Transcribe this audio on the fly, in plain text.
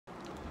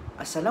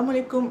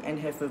Assalamualaikum and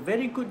have a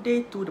very good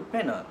day to the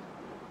panel.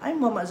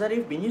 I'm Muhammad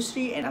Zarif bin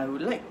Yusri and I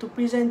would like to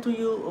present to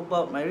you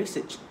about my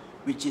research,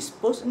 which is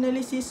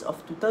post-analysis of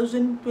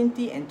 2020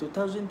 and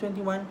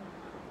 2021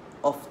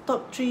 of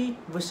top 3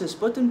 versus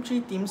bottom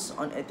 3 teams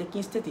on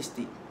attacking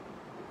statistic.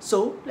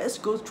 So, let's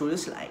go through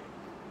the slide.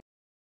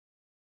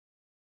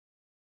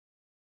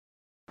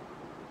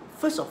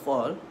 First of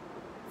all,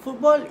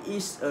 football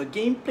is a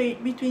game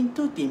played between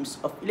two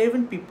teams of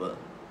 11 people,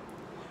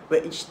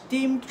 where each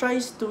team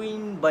tries to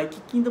win by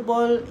kicking the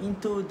ball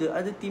into the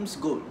other team's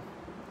goal.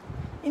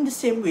 In the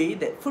same way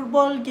that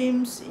football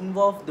games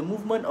involve the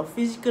movement of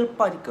physical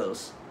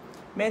particles,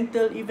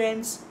 mental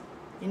events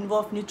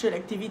involve neutral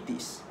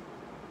activities.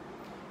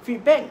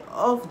 Feedback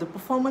of the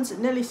performance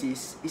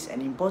analysis is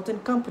an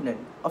important component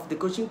of the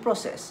coaching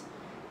process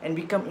and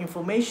become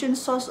information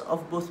source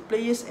of both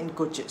players and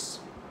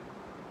coaches.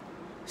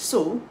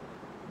 So,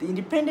 the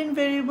independent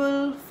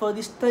variable for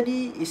this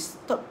study is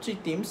top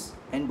 3 teams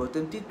and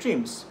bottom 3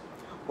 teams,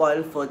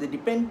 while for the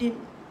dependent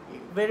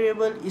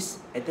variable is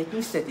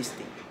attacking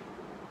statistic.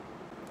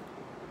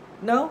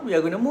 Now, we are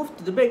going to move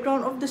to the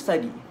background of the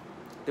study.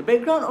 The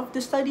background of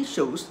the study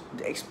shows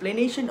the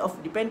explanation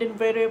of dependent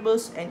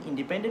variables and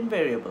independent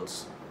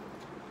variables.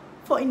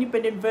 For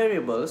independent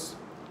variables,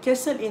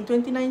 Castle in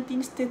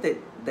 2019 stated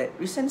that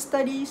recent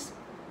studies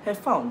have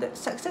found that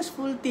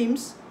successful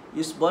teams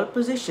use ball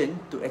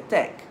possession to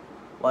attack,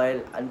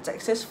 while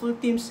unsuccessful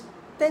teams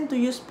tend to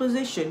use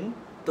possession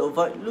to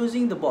avoid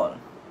losing the ball.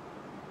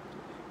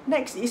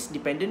 Next is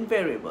dependent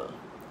variable.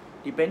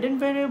 Dependent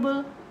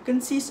variable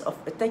consists of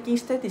attacking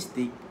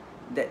statistics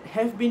that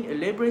have been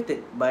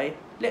elaborated by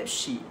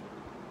Lepschi,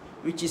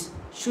 which is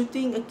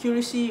shooting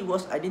accuracy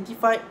was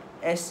identified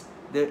as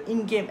the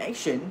in-game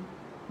action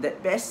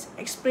that best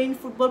explain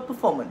football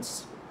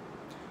performance,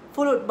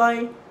 followed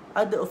by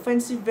other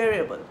offensive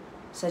variables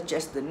such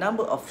as the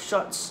number of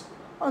shots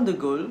on the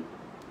goal,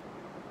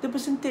 the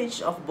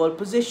percentage of ball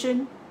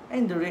possession,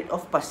 and the rate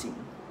of passing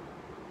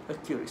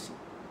accuracy.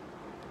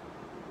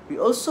 We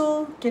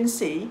also can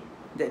say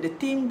that the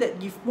team that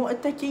give more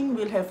attacking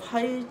will have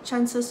higher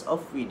chances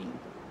of winning.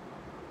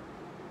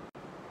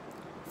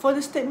 For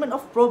the statement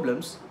of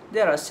problems,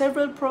 there are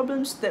several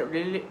problems that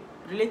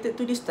related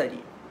to this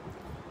study.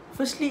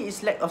 Firstly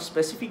is lack of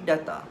specific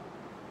data.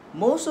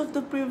 Most of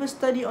the previous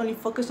study only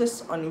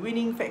focuses on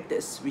winning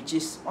factors, which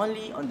is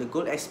only on the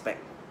goal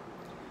aspect.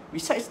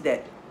 Besides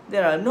that,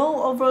 there are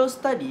no overall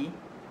study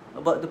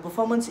about the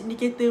performance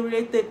indicator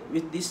related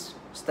with this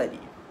study.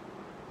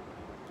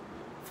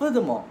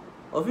 Furthermore,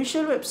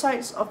 official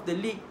websites of the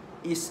league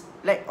is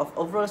lack of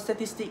overall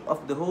statistic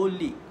of the whole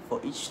league for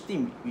each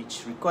team,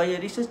 which require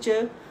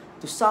researcher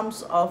to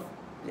sums of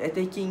the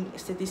attacking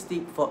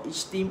statistic for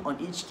each team on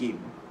each game.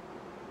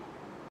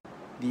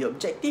 The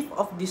objective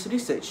of this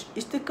research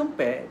is to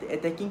compare the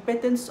attacking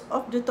patterns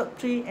of the top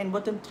 3 and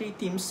bottom 3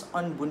 teams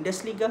on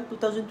Bundesliga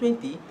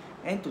 2020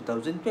 and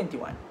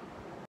 2021.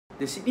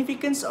 The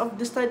significance of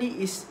the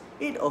study is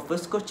it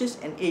offers coaches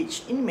an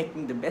edge in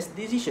making the best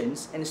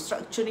decisions and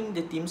structuring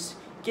the team's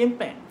game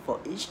plan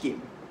for each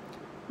game.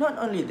 Not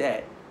only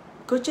that,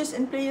 coaches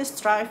and players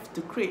strive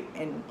to create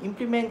and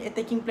implement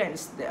attacking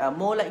plans that are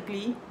more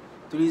likely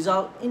to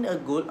result in a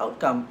goal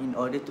outcome in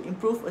order to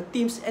improve a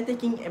team's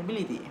attacking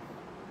ability.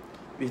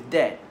 With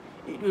that,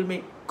 it will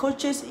make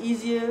coaches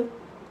easier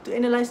to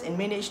analyze and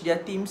manage their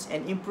teams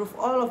and improve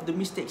all of the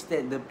mistakes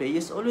that the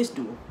players always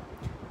do.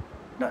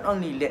 Not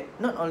only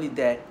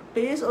that,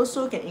 players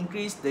also can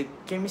increase the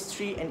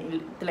chemistry and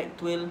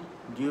intellectual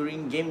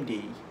during game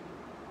day.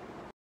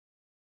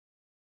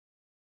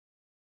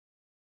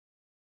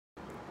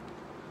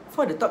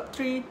 For the top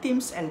 3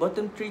 teams and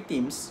bottom 3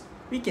 teams,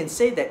 we can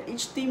say that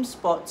each team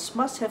sports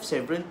must have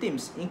several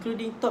teams,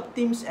 including top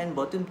teams and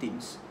bottom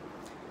teams.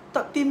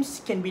 Top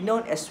teams can be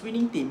known as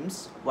winning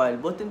teams, while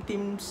bottom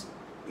teams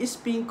is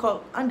being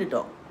called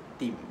underdog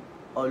team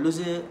or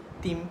loser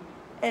team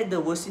at the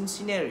worst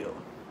scenario.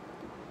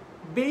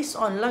 Based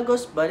on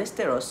Lagos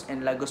Ballesteros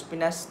and Lagos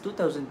Pinas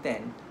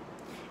 2010,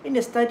 in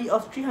a study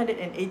of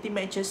 380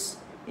 matches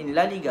in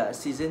La Liga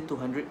season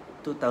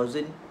 2008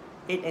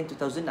 and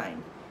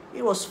 2009,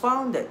 it was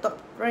found that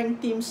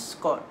top-ranked teams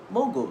scored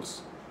more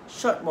goals,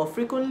 shot more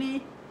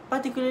frequently,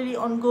 particularly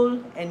on goal,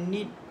 and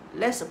need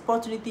less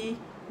opportunity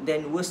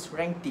than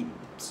worst-ranked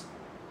teams.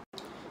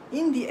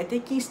 In the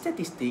attacking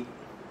statistic,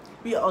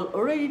 we all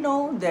already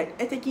know that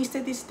attacking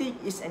statistic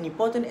is an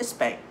important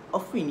aspect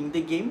of winning the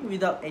game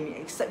without any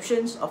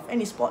exceptions of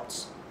any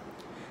sports.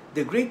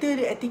 The greater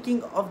the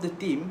attacking of the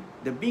team,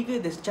 the bigger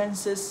the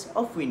chances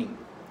of winning.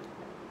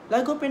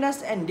 Lago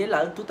Penas and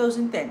Delal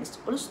 2010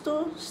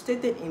 also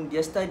stated in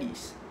their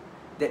studies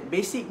that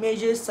basic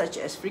measures such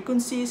as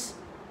frequencies,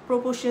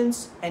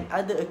 proportions, and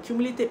other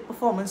accumulated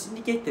performance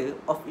indicator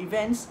of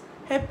events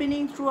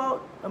happening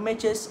throughout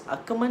matches are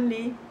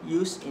commonly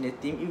used in a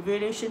team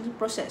evaluation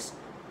process,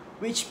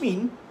 which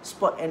means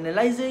sport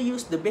analyzer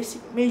use the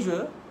basic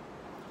measure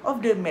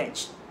of the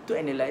match to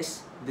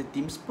analyze the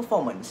team's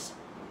performance.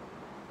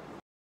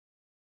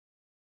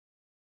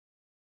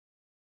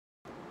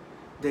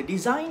 The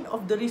design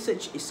of the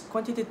research is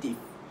quantitative,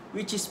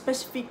 which is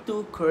specific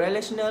to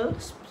correlational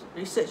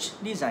research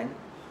design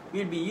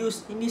will be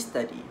used in this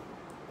study.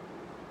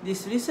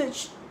 This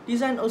research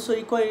design also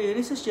requires a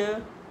researcher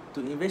to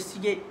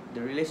investigate the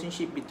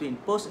relationship between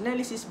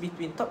post-analysis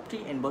between top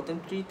 3 and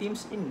bottom 3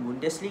 teams in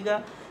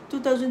Bundesliga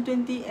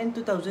 2020 and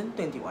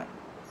 2021.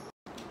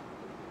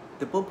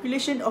 The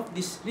population of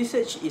this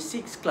research is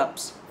 6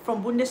 clubs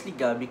from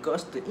Bundesliga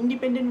because the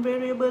independent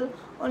variable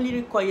only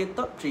requires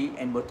top 3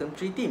 and bottom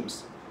 3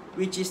 teams,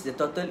 which is the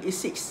total is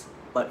 6.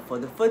 But for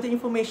the further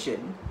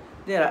information,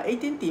 there are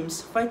 18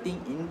 teams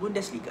fighting in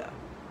Bundesliga.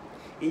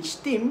 Each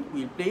team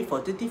will play for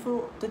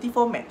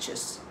 34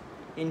 matches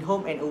in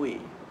home and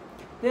away.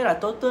 There are a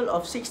total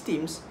of 6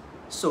 teams,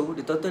 so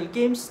the total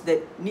games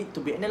that need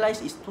to be analysed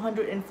is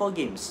 204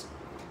 games.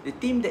 The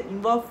team that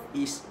involved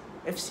is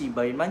FC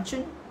Bayern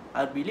München,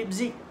 RB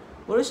Leipzig,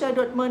 Borussia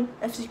Dortmund,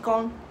 FC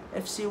Köln,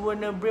 FC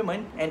Werder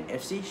Bremen, and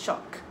FC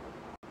Schalke.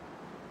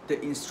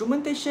 The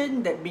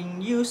instrumentation that being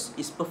used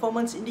is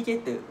performance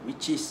indicator,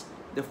 which is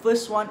the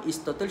first one is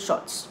total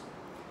shots.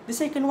 The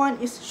second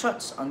one is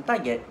shots on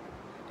target.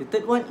 The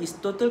third one is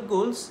total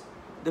goals.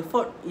 The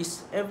fourth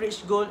is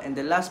average goal, and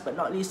the last but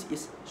not least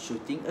is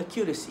shooting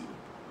accuracy.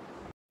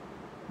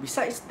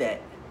 Besides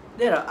that,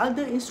 there are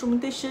other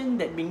instrumentation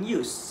that being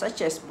used such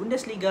as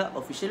Bundesliga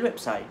official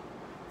website,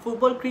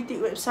 Football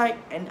Critic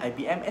website, and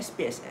IBM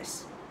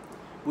SPSS.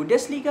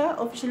 Bundesliga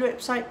official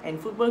website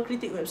and Football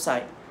Critic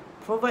website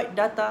provide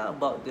data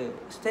about the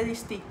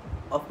statistic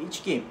of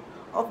each game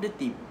of the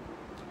team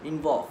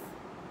involved,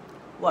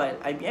 while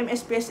IBM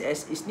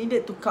SPSS is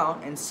needed to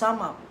count and sum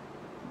up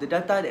the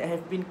data that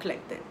have been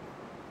collected.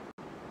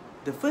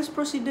 The first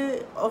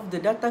procedure of the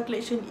data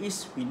collection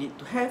is we need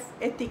to have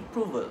ethic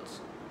approvals.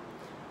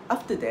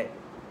 After that,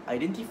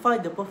 identify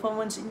the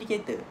performance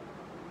indicator.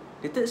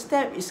 The third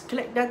step is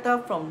collect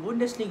data from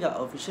Bundesliga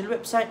official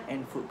website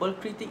and Football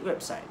Critic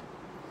website.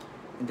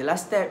 And the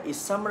last step is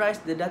summarize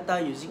the data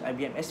using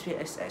IBM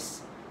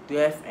SPSS to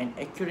have an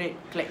accurate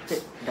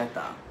collected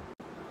data.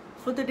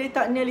 For the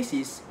data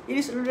analysis, it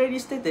is already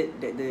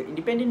stated that the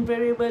independent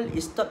variable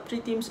is top 3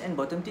 teams and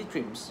bottom 3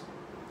 teams,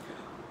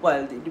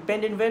 while the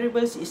dependent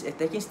variables is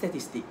attacking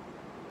statistic.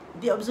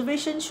 The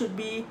observation should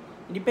be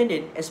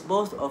independent as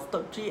both of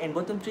top 3 and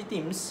bottom 3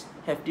 teams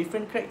have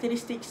different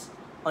characteristics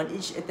on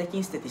each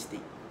attacking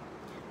statistic.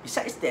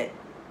 Besides that,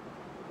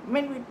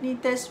 Mann-Whitney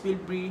test will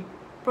be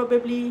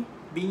probably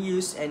being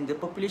used and the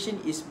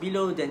population is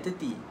below than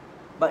 30,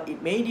 but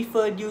it may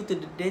differ due to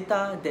the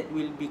data that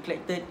will be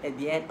collected at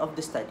the end of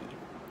the study.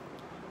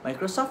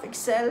 Microsoft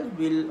Excel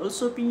will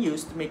also be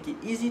used to make it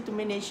easy to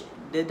manage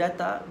the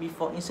data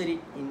before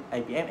inserting in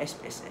IBM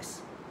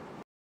SPSS.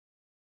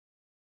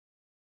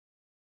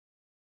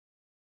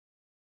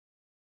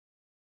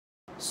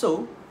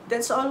 So,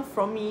 that's all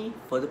from me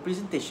for the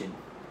presentation.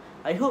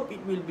 I hope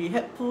it will be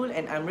helpful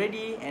and I'm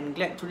ready and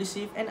glad to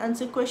receive and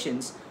answer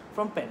questions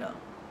from panel.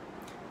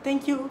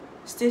 Thank you,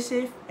 stay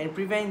safe and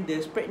prevent the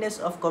spreadness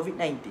of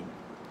COVID-19.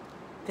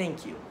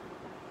 Thank you.